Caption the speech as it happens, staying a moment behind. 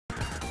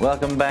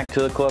Welcome back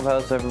to the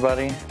Clubhouse,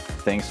 everybody.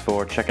 Thanks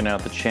for checking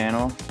out the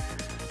channel.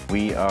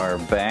 We are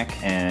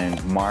back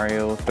and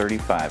Mario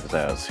 35 is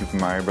out. Super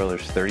Mario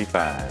Brothers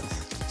 35.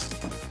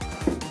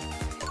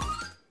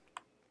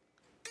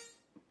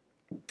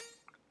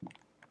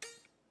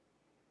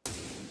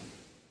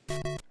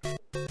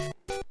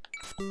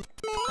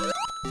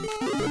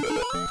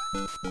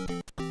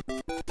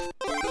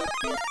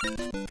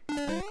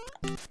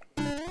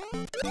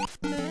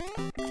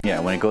 Yeah,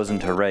 when it goes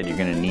into red, you're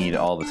going to need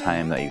all the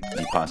time that you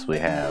possibly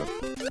have.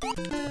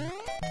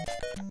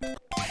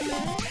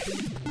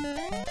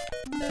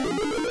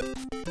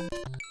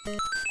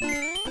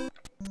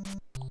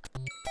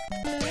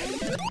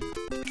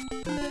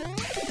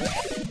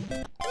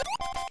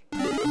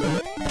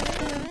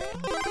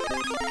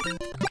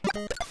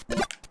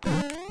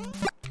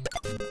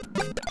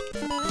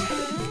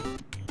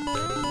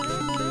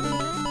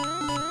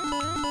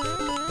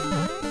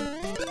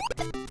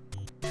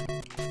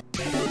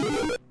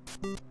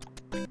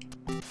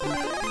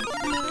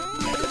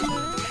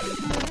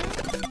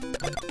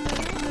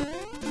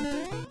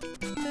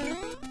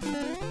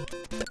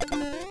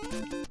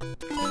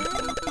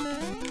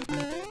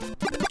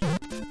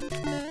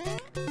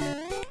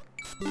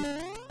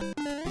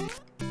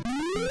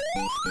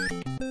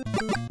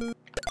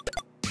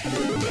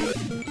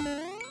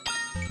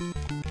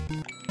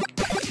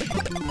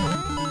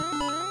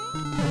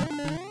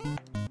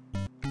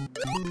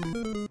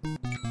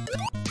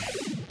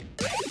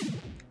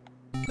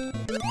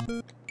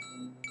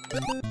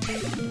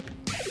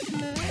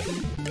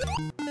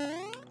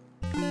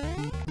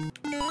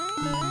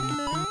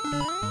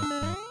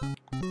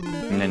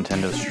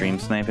 Nintendo's stream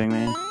sniping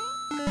me,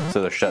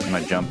 so they're shutting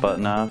my jump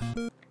button off.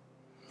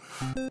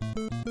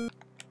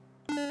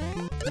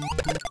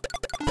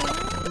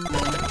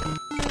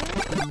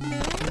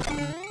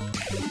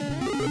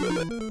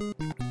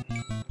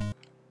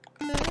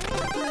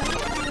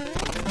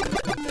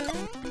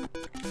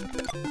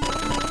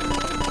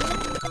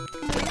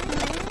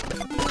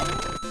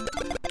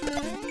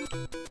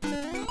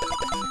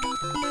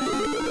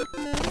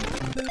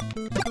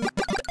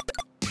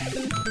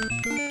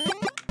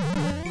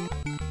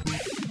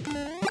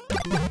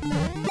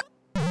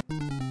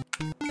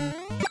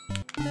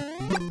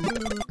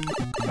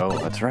 Oh,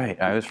 that's right.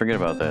 I always forget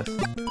about this.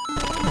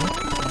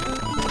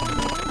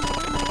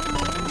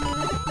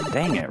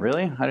 Dang it,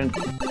 really? I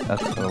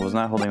was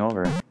not holding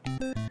over.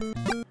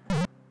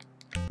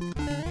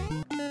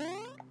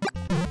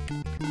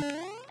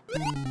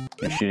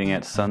 You're shooting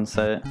at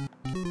sunset.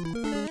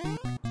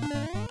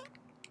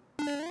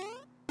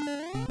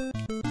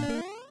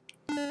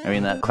 I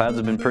mean, that clouds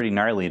have been pretty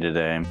gnarly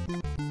today.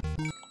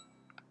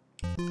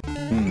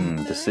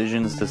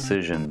 Decisions.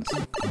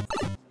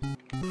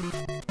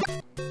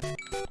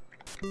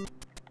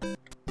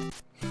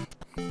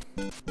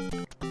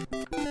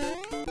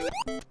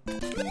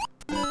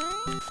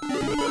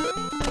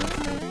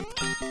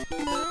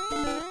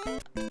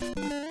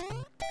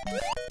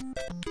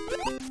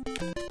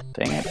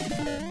 Dang it.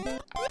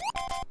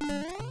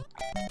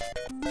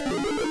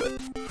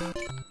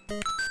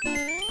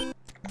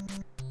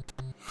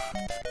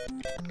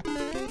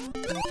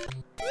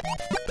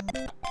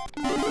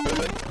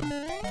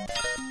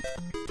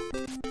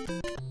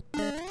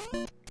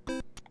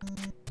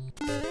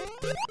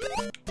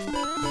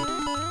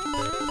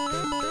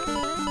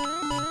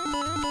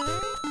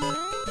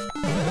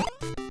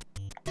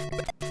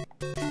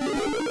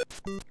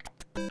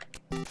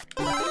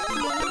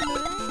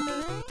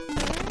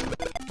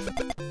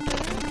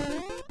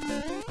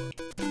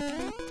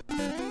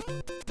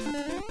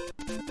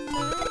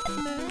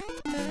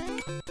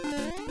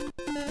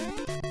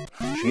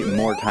 You get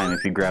more time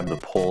if you grab the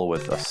pole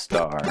with a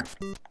star.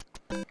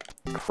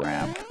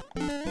 Crap.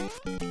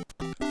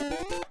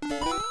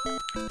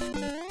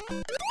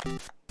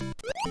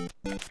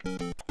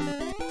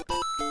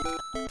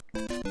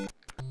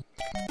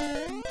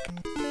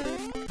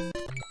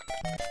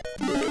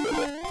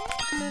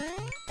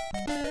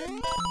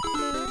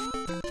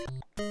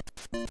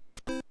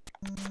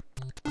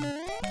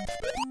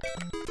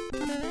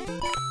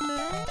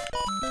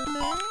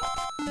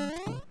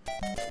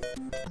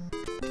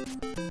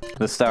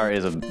 The star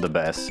is the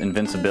best.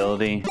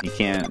 Invincibility, you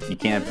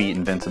can't beat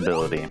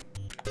invincibility.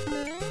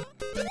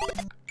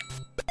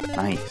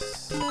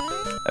 Nice.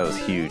 That was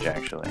huge,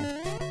 actually.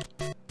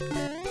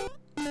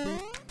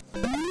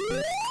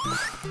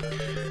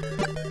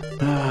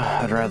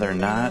 I'd rather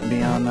not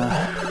be on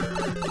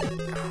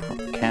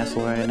the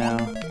castle right now.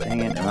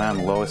 Dang it, am I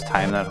on lowest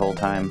time that whole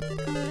time?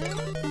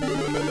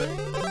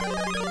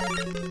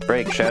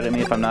 Break, shout at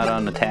me if I'm not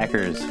on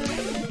attackers.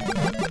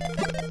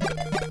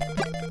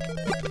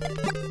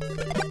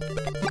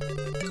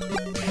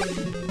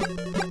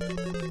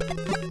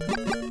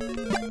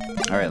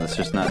 Alright, let's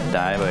just not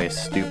die by a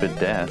stupid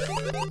death.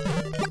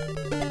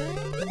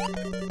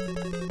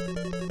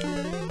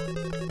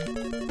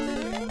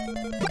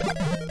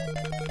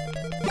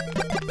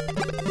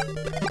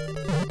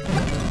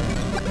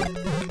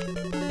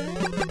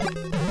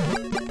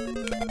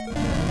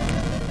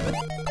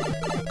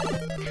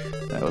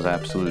 That was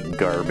absolute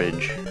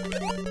garbage.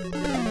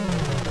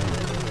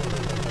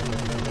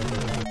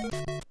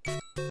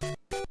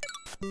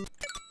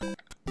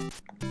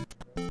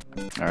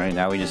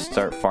 now we just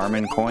start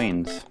farming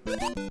coins.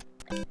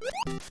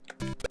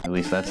 At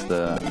least that's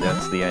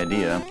the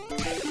idea.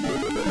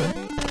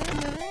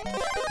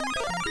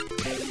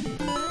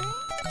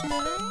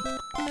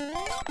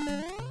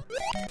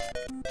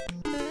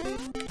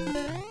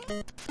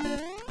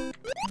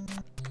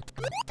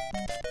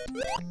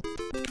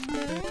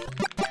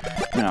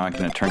 Now I'm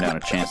gonna turn down a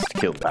chance to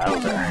kill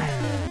Bowser.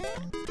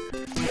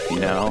 You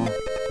know?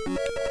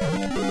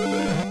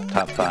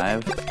 Top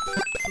 5.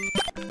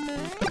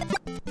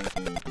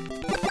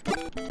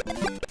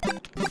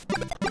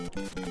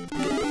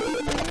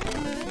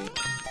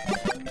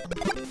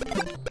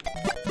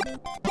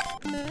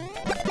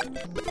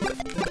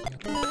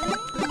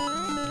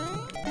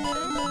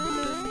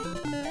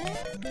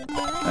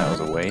 That was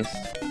a waste.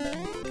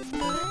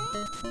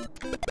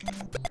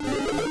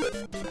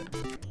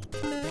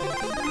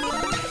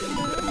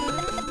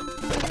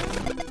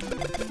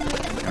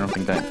 I don't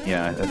think that,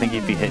 yeah, I think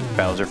if you hit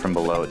Bowser from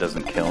below, it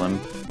doesn't kill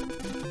him.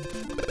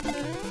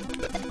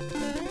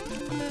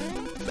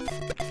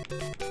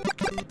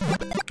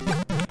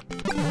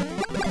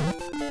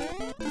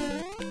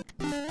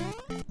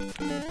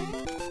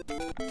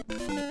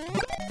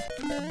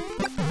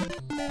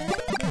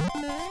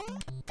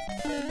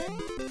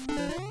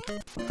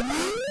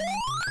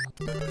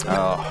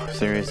 Oh,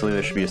 seriously,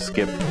 there should be a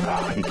skip.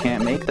 Oh, you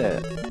can't make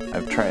that.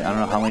 I've tried, I don't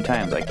know how many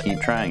times, I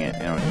keep trying it,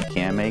 you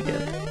can't make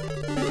it.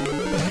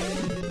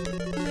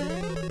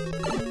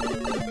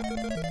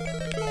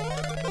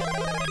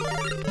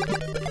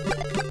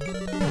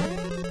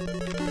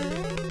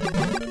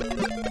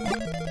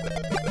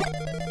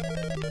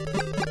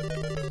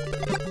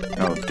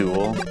 Oh,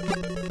 duel?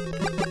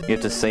 You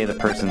have to say the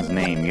person's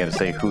name, you gotta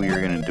say who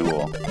you're gonna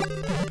duel.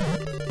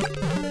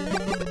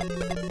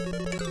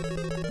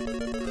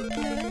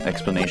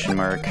 Explanation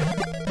mark,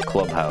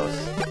 Clubhouse.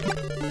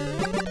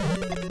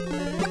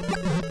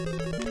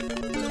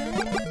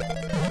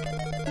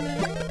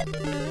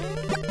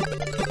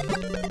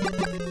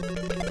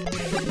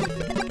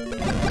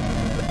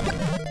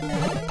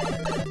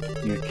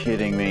 You're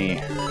kidding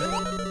me.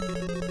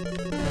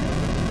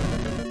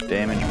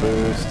 Damage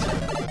boost.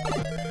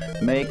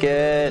 Make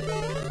it!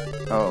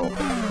 Oh.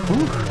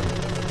 Whew.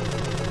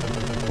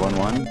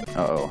 1-1?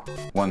 Uh-oh.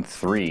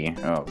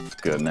 1-3. Oh,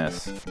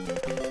 goodness.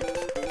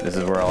 This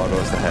is where all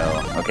goes to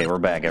hell. Okay, we're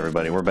back,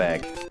 everybody. We're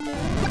back.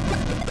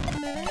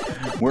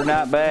 We're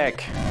not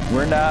back.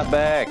 We're not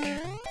back.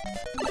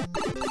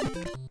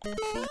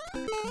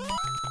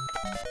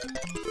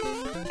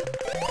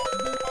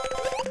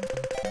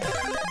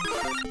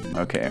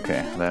 Okay,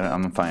 okay. That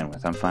I'm fine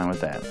with. I'm fine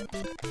with that.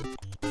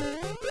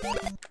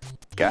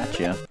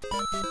 Gotcha.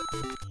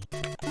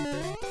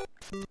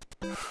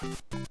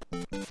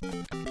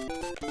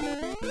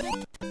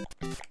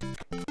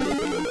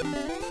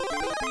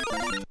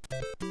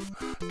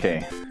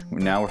 Okay,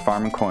 now we're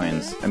farming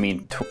coins. I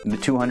mean, the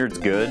 200's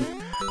good,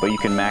 but you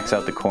can max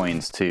out the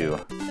coins too.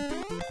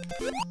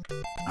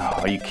 Oh,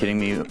 are you kidding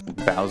me?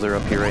 Bowser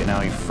up here right now,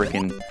 you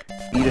freaking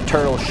eat a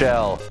turtle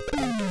shell.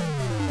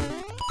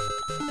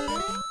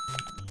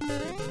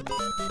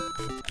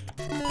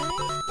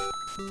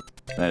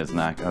 That is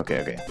not, okay,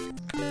 okay.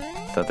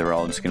 Thought they were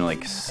all just gonna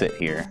like sit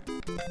here.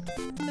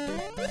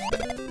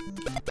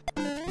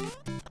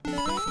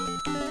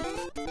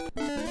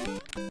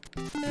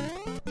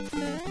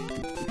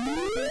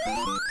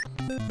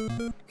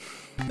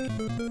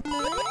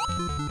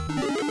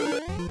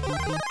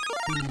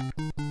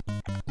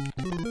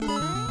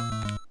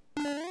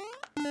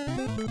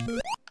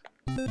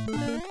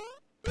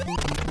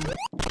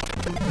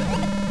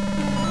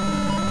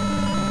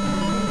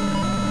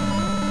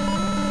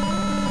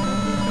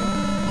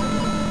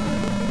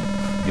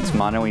 It's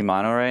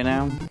mono-y-mono right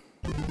now.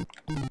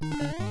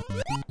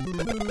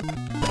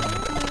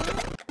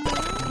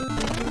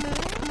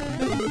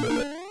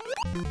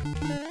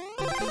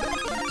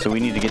 So we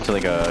need to get to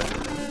like a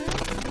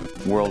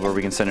world where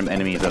we can send him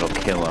enemies that'll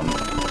kill him.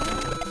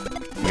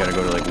 You gotta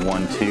go to like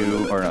 1,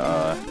 2, or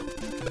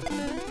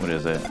what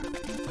is it?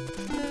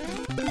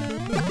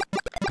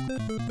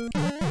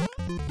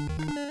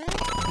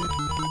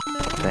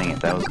 Dang it,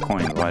 that was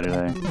coins. Why did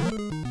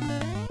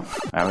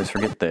I always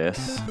forget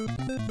this.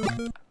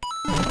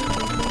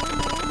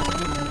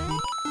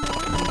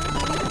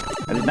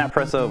 I did not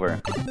press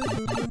over.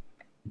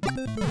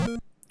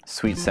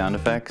 Sweet sound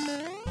effects.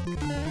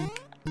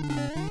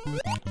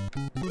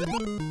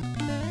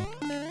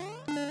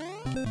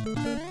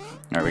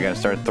 Alright, we gotta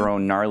start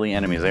throwing gnarly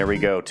enemies. There we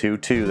go.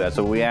 2-2. That's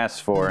what we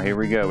asked for. Here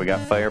we go. We got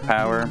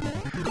firepower.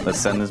 Let's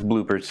send this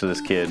bloopers to this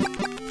kid.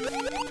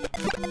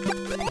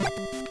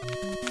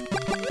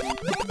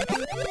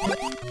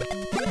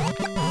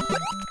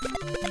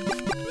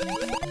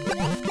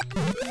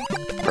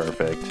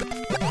 Perfect.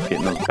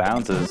 Getting those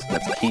bounces.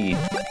 That's key.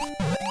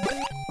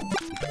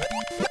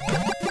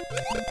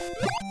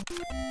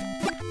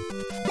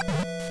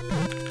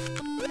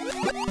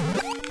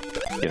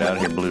 Get out of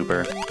here,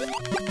 blooper.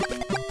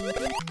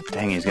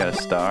 Dang, he's got a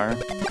star.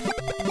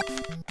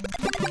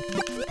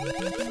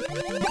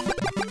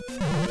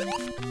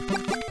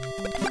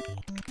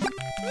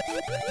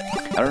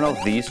 I I don't know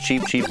if these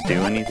Cheep Cheeps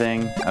do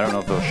anything. I don't know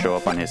if they'll show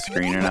up on his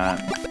screen or not.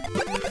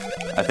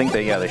 I think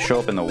they, yeah, they show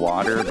up in the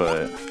water,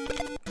 but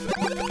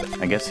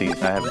I guess I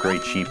have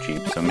great Cheep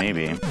Cheeps, so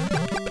maybe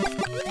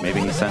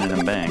he's sending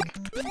him back.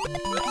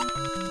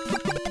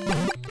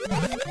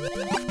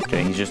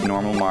 Okay, he's just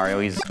normal Mario.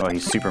 He's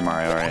Super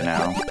Mario right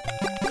now.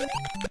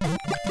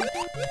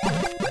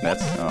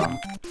 That's,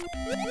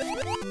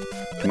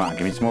 come on,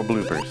 give me some more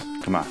bloopers.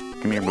 Come on,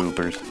 give me your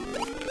bloopers.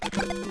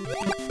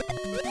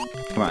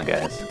 Come on,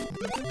 guys.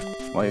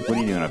 What are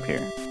you doing up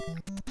here?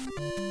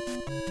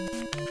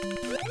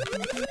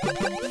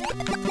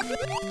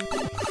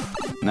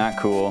 Not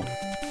cool.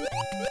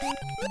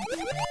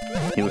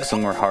 He looks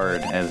somewhere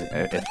hard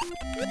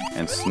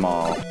and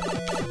small.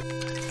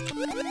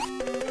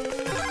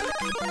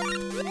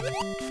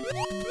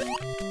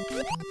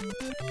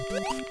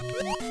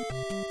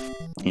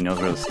 He knows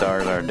where the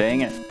stars are.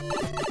 Dang it!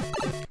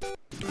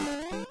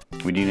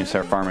 We do need to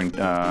start farming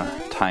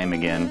time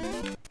again.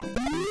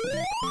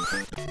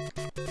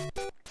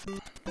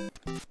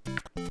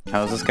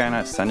 How is this guy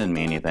not sending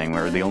me anything?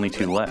 We're the only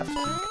two left.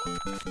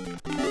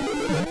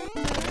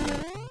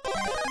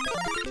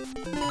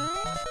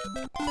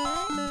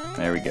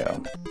 There we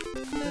go.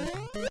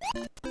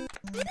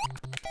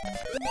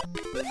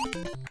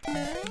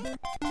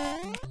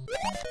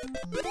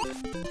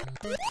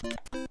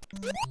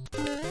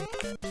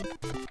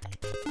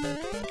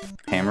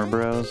 Hammer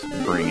Bros,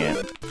 bring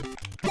it.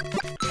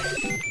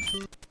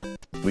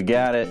 We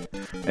got it.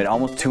 And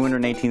almost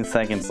 218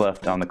 seconds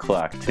left on the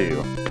clock,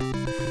 too.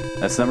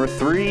 That's number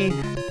 3.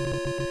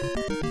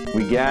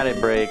 We got it,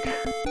 Break.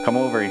 Come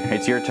over.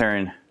 It's your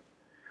turn.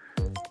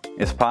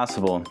 It's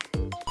possible.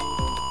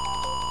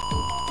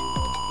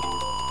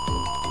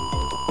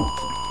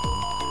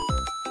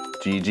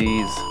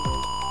 GG's.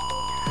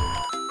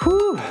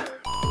 Whew.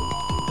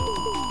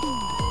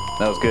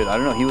 That was good. I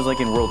don't know, he was like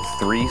in World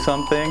 3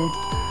 something.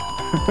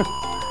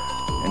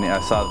 And I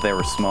saw that they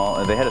were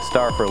small. They had a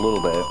star for a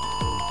little bit.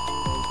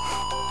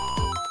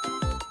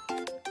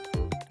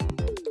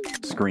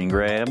 Screen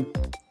grab.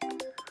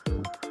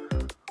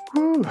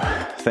 Whew.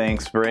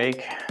 Thanks,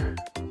 Break.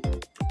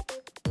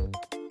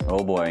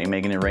 Oh boy, you're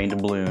making it rain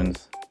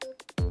doubloons.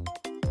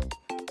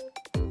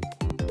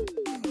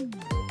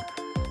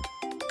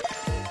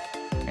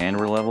 And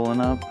we're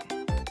leveling up.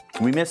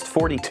 We missed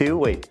 42?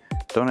 Wait,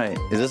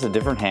 is this a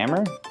different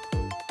hammer?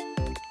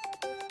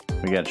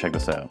 We gotta check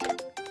this out.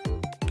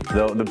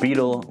 Though the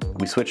beetle,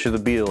 we switched to the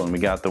beetle and we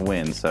got the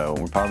win, so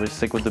we'll probably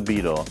stick with the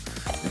beetle.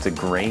 It's a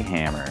gray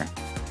hammer.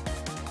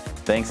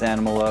 Thanks,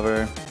 Animal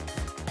Lover.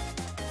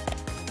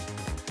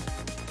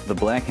 The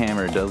black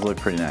hammer does look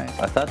pretty nice.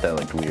 I thought that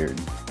looked weird.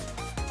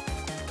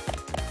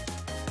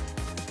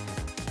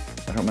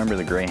 I don't remember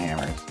the gray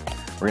hammers.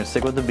 We're gonna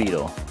stick with the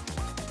beetle.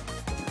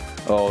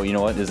 Oh, you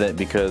know what? Is that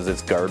because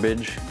it's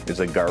garbage? It's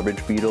a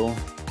garbage beetle.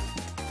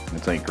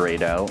 It's like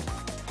grayed out.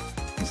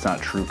 It's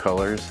not true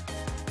colors.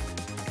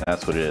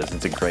 That's what it is.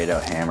 It's a grayed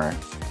out hammer.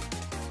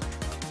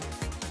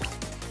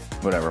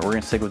 Whatever, we're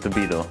gonna stick with the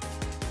beetle.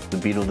 The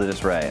beetle did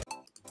us right.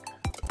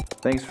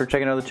 Thanks for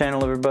checking out the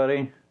channel,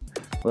 everybody.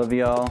 Love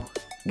y'all.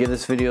 Give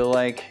this video a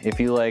like if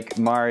you like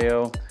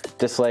Mario.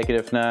 Dislike it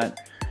if not.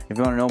 If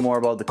you want to know more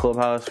about the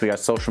Clubhouse, we got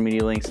social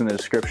media links in the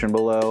description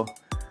below.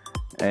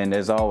 And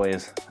as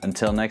always,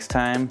 until next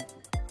time,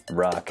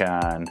 rock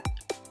on.